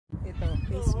Ito,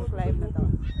 Facebook Live na to.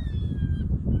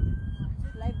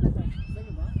 Live na to.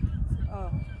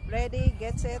 Oh, ready,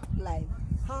 get set, live.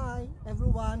 Hi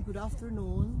everyone, good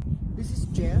afternoon. This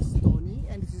is Jess, Tony,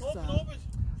 and this is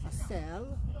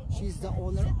Sel. She's the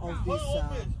owner of this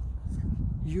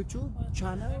YouTube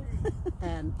channel,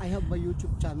 and I have my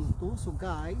YouTube channel too. So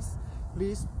guys,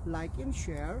 please like and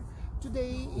share.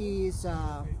 Today is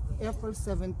April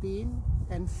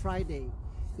 17 and Friday.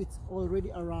 It's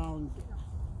already around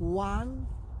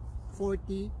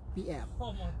 1:40 p.m.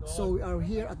 So we are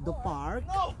here at the park,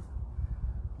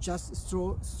 just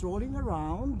strolling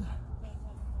around,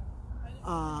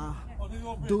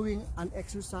 doing an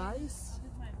exercise,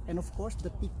 and of course the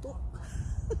TikTok.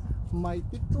 My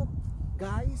TikTok,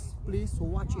 guys, please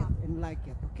watch it and like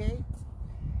it, okay?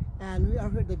 And we are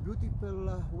here at the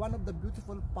beautiful, one of the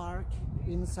beautiful park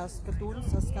in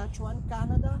Saskatchewan,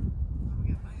 Canada.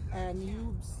 And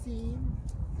you've seen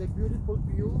the beautiful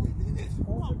view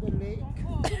over the lake.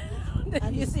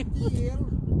 And still,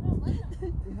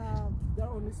 there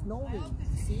only snowing.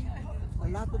 See, a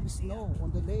lot of snow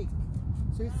on the lake.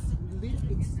 So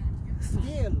it's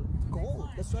still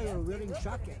cold. That's why we're wearing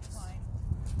jackets.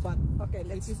 But okay,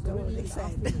 let's go really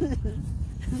inside.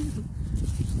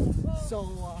 So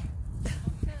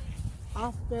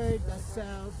after the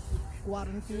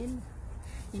self-quarantine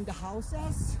in the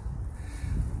houses,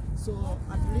 so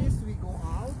at least we go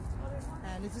out,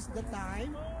 and this is the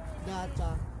time that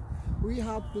we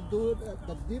have to do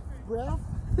the deep breath,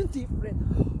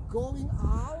 going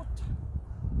out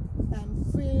and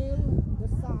feel the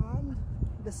sun.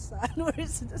 The sun,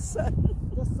 where's the sun?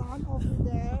 The sun over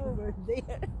there. Over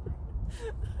there.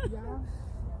 Yeah.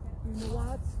 You know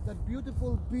what? The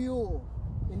beautiful view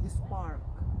in this park.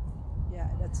 Yeah,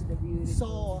 that's the beauty.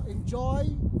 So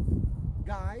enjoy,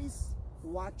 guys,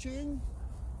 watching.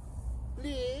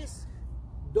 Please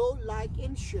do like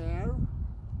and share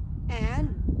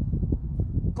and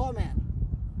comment.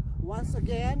 Once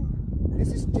again, this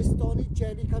is just Tony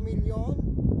Jelly Chameleon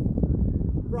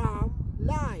from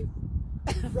live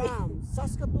from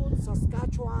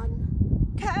Saskatchewan,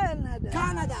 Canada.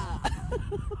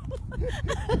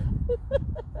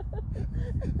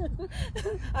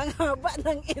 Ang haba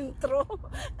ng intro.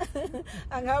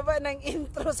 Ang haba ng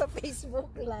intro sa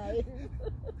Facebook Live.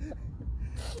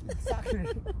 Exactly.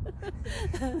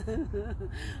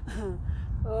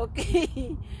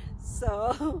 Okay.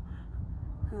 So,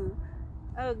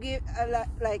 I'll give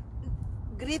like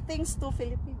greetings to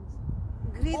Philippines.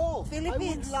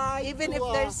 Philippines, I would like even if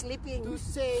they're sleeping. to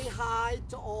say hi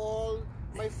to all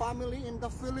my family in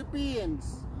the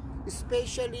Philippines,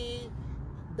 especially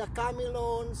the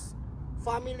Camelons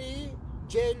family,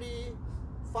 Jelly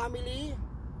family,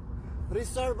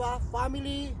 Reserva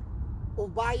family,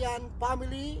 Ubayan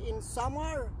family in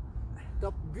Samar,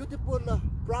 the beautiful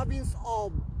province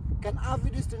of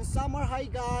Canavidis in Samar. Hi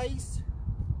guys,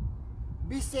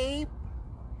 be safe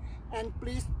and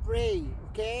please pray,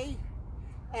 okay?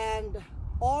 And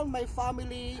all my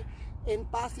family in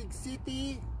Pasig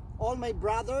City, all my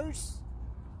brothers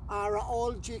are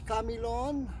all J.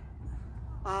 Camelon,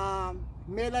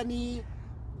 Melanie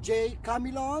J.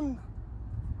 Camelon,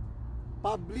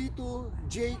 Pablito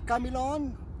J.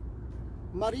 Camelon,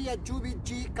 Maria Juby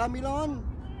G. Camelon,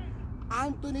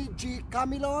 Anthony G.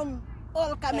 Camelon,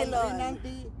 All Camelon, and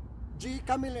Renante G.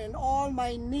 Camelon, and all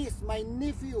my niece, my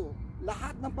nephew,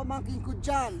 lahat ng pamangkin ko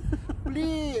dyan.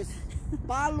 Please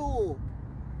follow,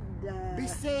 be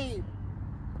safe,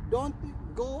 don't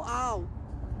go out,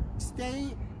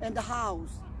 stay in the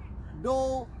house,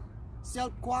 no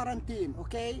self-quarantine,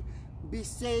 okay? Be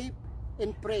safe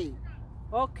and pray.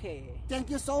 okay. Thank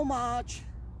you so much,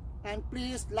 and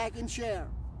please like and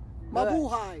share.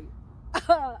 Mabuhay!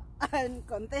 And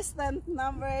contestant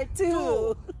number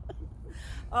 2.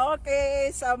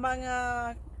 Okay, sa mga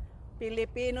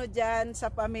Pilipino dyan, sa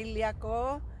pamilya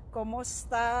ko,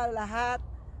 kumusta lahat?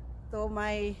 To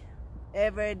my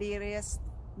ever dearest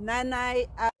nanay.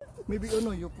 Maybe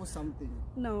you post something.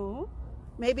 No,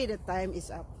 maybe the time is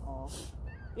up. Oh.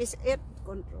 Is it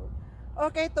control?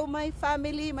 Okay, to my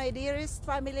family, my dearest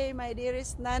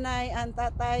nanay and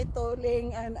tatay,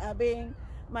 Toling and Abing,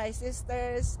 my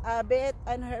sisters, Abet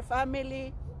and her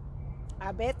family,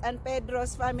 Abet and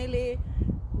Pedro's family,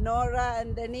 Nora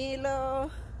and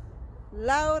Danilo,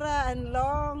 Laura and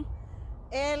Long,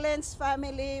 Ellen's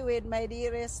family with my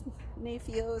dearest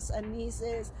nephews and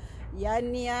nieces,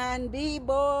 Yan,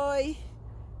 B-Boy,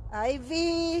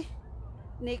 Ivy,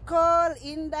 Nicole,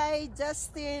 Inday,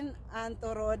 Justin,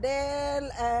 Anto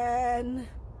Rodel, and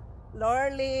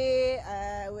Lorly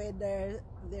with their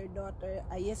daughter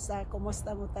Ayesa.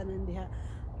 Kumusta mo tanan diha?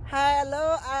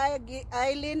 Hello,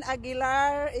 Eileen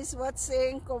Aguilar is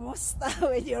watching. Kumusta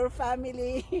with your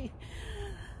family?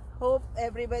 Hope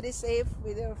everybody's safe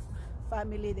with your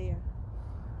family there.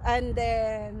 And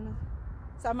then,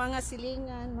 sa mga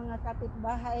silingan, mga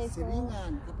kapitbahay ko.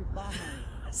 Silingan, kapitbahay.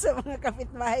 Sa mga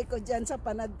kapitbahay ko dyan sa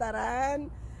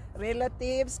Panagtaran,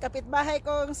 relatives, kapitbahay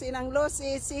ko, sinang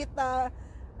Losi, Sita,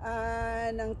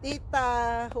 ng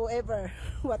tita, whoever,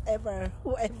 whatever,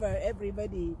 whoever,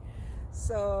 everybody.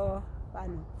 So,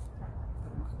 paano?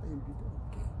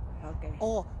 Okay.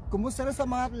 Oh, kumusta na sa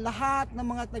mga lahat ng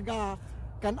mga taga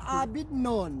Canabid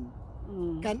nun?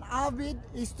 Canabid,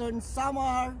 Eastern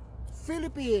Samar,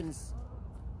 Philippines.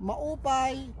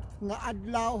 Maupay nga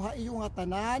adlaw ha iyong nga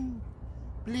tanan.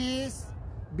 Please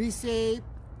be safe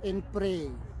and pray.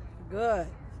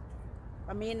 Good.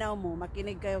 Paminaw mo,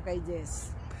 makinig kayo kay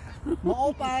Jess.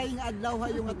 Maupay nga adlaw ha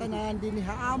iyong nga tanan dinhi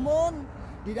haamon,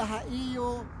 didaha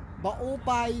iyo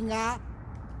maupay nga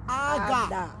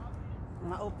aga.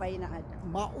 Maupay na aga.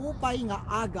 Maupay nga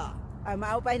aga.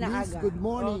 Maupay na Means aga. good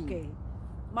morning. Okay.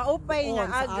 Maupay na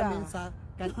Sa aga. amin sa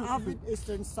Canabid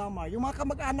Eastern Samar. Yung mga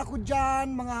kamag-anak ko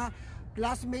dyan, mga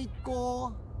classmate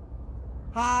ko,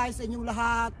 hi sa inyong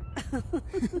lahat.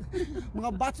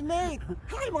 Mga batchmate.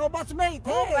 Hi mga batchmate.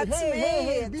 Oh, Hey, batchmate.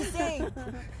 hey, be safe.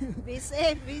 Be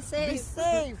safe, be safe. Be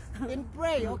safe and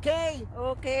pray, okay?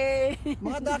 Okay.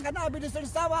 Mga Canabid Eastern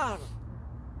Samar.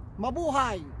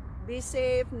 Mabuhay. Be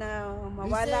safe na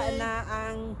mawala safe. na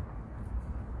ang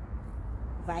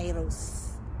virus.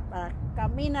 Para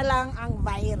kami na lang ang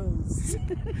virus.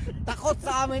 Takot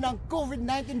sa amin ang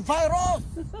COVID-19 virus.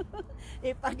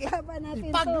 Ipaglaban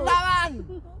natin Ipaglaban.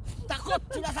 Takot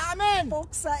sila sa amin.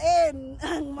 Puksain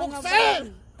ang mga Puksain.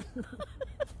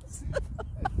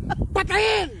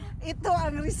 Patayin. Ito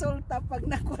ang resulta pag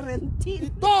na-quarantine.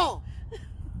 Ito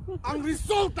ang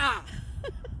resulta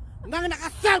ng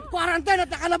naka-self-quarantine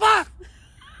at nakalabas.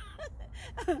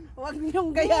 Huwag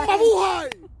niyong gayahin. Mabuhay!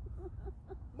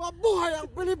 Mabuhay ang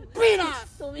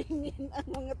Pilipinas! Tumingin ang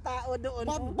mga tao doon.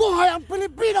 Mabuhay ang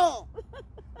Pilipino!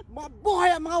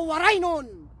 Mabuhay ang mga Waraynon!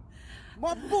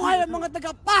 Mabuhay ang mga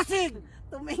taga-Pasig!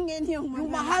 Tumingin yung mga Yung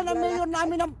mahal na mayor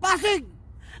namin ng Pasig!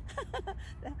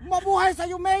 Mabuhay sa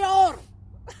iyo, mayor!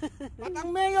 At ang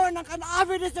mayor ng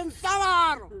Canabid Eastern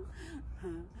Samar!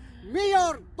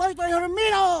 Mayor Toy Toy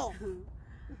Hermino!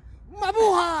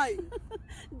 Mabuhay!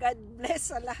 God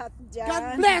bless sa lahat dyan. God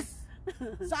bless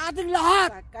sa ating lahat!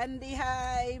 Sa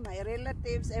Kandihay, my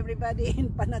relatives, everybody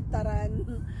in Panagtaran.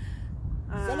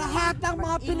 Sa lahat ng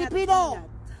mga mag-ingat, Pilipino! ingat.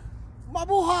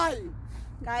 Mabuhay!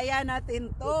 Kaya natin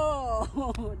to.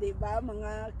 Diba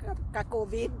mga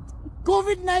ka-COVID?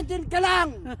 COVID-19 ka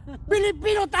lang!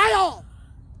 Pilipino tayo!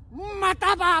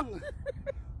 Matapang!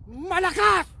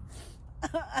 Malakas!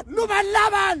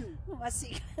 Lumanlaban!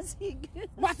 Masigasig.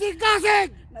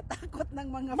 Masigasig! Natakot ng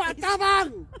mga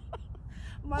Matapang!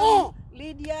 Ma'am Oh!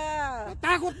 Lydia.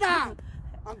 Natakot na!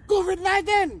 Ang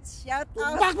COVID-19! Shout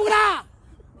out. Tumbak mo na!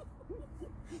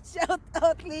 Shout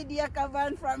out Lydia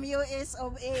Caban from US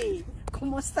of A.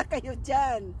 Kumusta kayo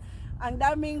dyan? Ang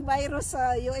daming virus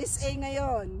sa USA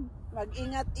ngayon.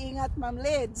 Mag-ingat-ingat, Ma'am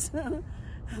Lids.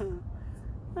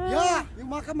 Yeah!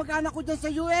 Yung mga kamag-anak ko dyan sa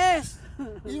US!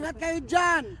 Ingat kayo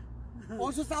dyan!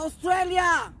 Also sa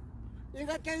Australia!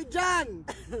 Ingat kayo dyan!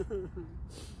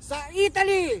 Sa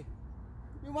Italy!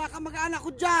 Yung mga kamag-anak ko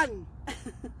dyan!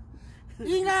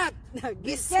 Ingat!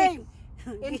 Be safe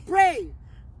and pray!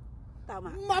 Tama.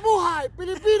 Mabuhay,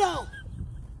 Pilipino!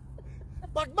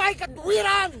 Pag may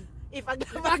katuwiran!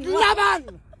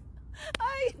 Ipaglaban!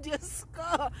 Ay, Diyos ko.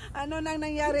 Ano nang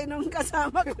nangyari nung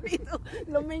kasama ko dito?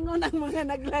 Lumingon ang mga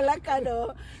naglalakad,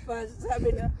 oh.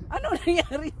 Sabi na, ano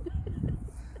nangyari?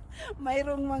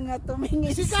 Mayroong mga tumingin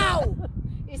Isigaw!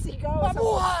 Isigaw.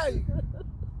 Mabuhay!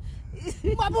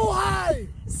 Mabuhay!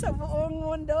 Sa buong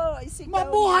mundo. Isigaw.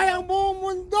 Mabuhay ang buong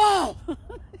mundo!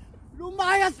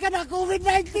 Lumayas ka na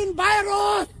COVID-19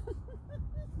 virus!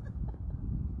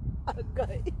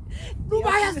 Agay.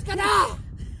 Lumayas ka na!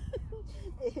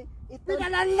 Ito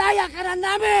Pinalalaya ka na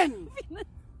namin!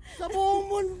 Sa buong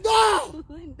mundo!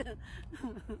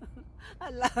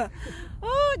 Ala.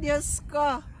 Oh, Diyos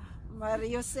ko.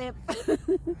 Mariusep.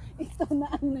 Ito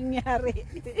na ang nangyari.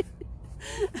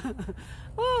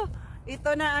 Oh,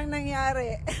 ito na ang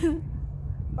nangyari.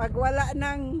 Pag wala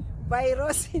ng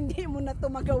virus, hindi mo na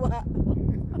ito magawa.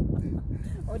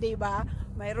 O diba?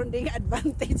 Mayroon ding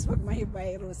advantage pag may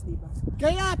virus, diba?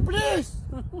 Kaya please,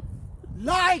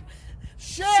 like,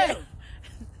 share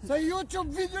sa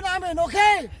YouTube video namin,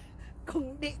 okay?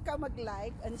 Kung di ka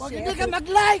mag-like and Pag share, hindi ka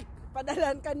mag-like,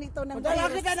 padalan ka nito ng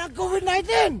padala virus. kita ng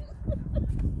COVID-19!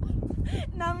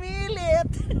 Namilit.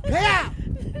 Kaya,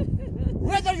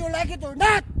 Whether you like it or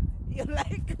not, You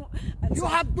like... you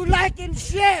have to like and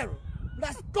share.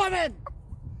 Plus comment.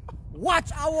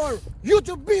 Watch our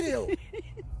YouTube video.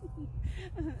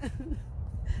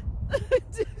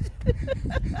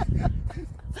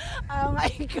 Oh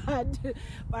my God.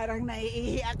 Parang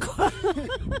naiihi ako.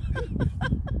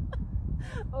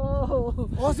 Oh.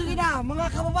 O sige na, mga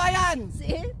kababayan.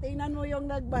 See, tingnan mo yung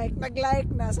nag-bike,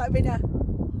 nag-like na. Sabi niya,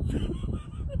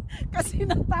 kasi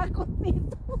natakot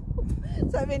nito.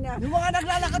 Sabi niya, Yung mga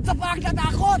naglalakad sa park na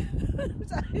takot.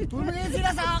 sabi, Tumingin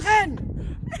sila sa akin.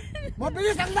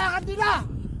 Mabilis ang lakad nila.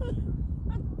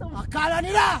 Akala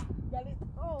nila, galit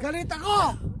ako. galit ako.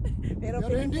 Pero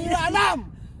Pero hindi nila alam,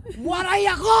 waray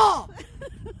ako.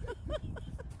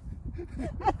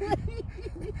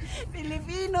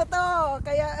 Pilipino to.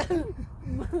 Kaya,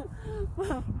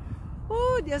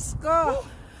 oh, Diyos ko.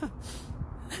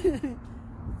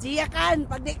 Jiyakan,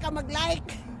 pag di ka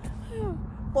mag-like,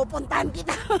 pupuntahan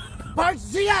kita. Bart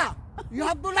Zia, you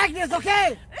have to like this,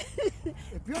 okay?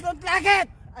 If you don't like it,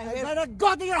 I'm gonna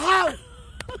go to your house.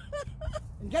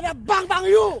 I'm gonna bang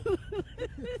you.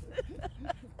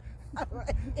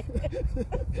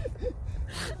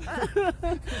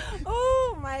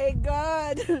 Oh my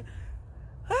God.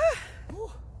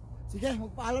 Sige,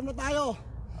 magpaalam na tayo.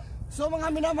 So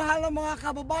mga minamahal ng mga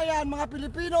kababayan, mga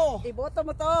Pilipino, Iboto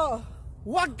mo to.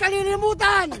 huwag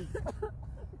kalilimutan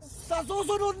sa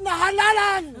susunod na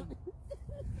halalan.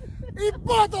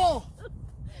 Iboto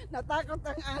Natakot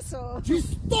ang aso.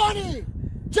 Gistoni,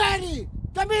 Jenny,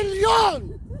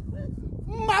 Camillion.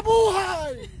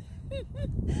 Mabuhay!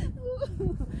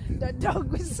 The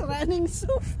dog was running so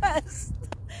fast.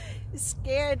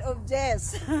 Scared of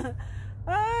Jess.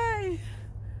 Ay.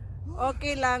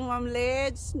 Okay lang, Ma'am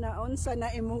Ledge. Naunsa na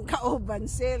imong kauban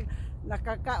sil.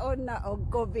 Nakakaon na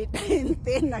og COVID-19.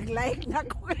 Nag-like na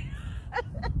ko.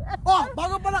 Oh,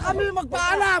 bago pala kami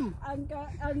magpaalam.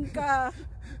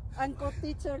 Ang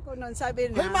co-teacher ko noon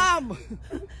sabi niya. Hey ma'am!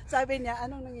 Sabi niya,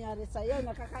 anong nangyari sa'yo?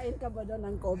 Nakakain ka ba doon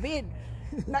ng COVID?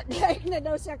 Nag-like na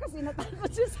daw siya kasi natakot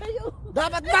siya sa'yo.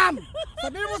 Dapat ma'am!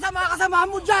 Sabihin mo sa mga kasamahan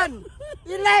mo dyan!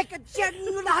 I-like at share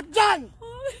nyo lahat dyan!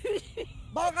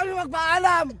 Bago kami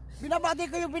magpaalam, binabati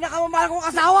ko yung pinakamamahal kong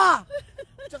asawa!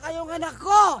 Tsaka yung anak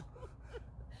ko!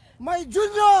 May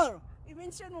junior!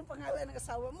 I-mention mo pangalan ng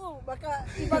asawa mo. Baka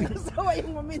ibang asawa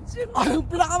yung ma-mention mo. Ang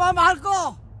pinakamamahal ko!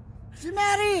 Si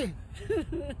Mary!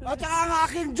 At saka ang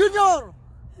aking junior!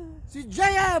 Si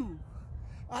JM!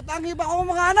 At ang iba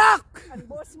kong mga anak! Ang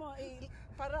boss mo,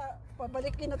 para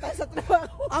pabalikin na tayo sa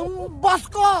trabaho. Ang boss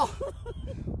ko!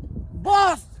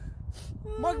 Boss!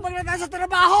 Magbalik na tayo sa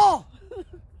trabaho!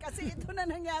 Kasi ito na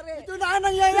nangyari. Ito na ang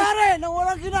nangyayari nang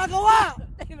walang ginagawa!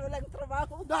 Dahil walang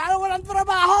trabaho. Dahil walang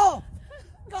trabaho!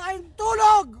 Kain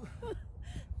tulog!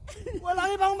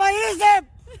 Walang ibang maisip!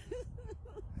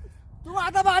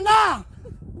 Tumataba na!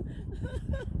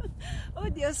 Oh,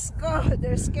 Diyos ko.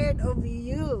 They're scared of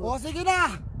you. O sige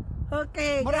na!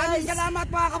 Okay, Maraming guys. salamat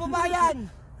mga kababayan!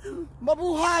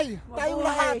 Mabuhay tayong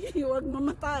lahat! Huwag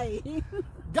mamatay.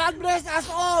 God bless us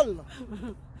all!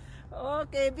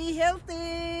 Okay, be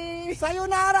healthy.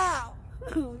 Sayonara!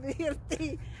 Be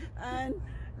healthy. And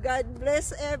God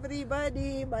bless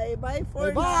everybody. Bye-bye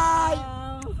for Bye-bye.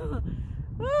 now.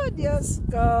 Oh, Diyos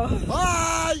ko.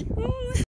 Bye!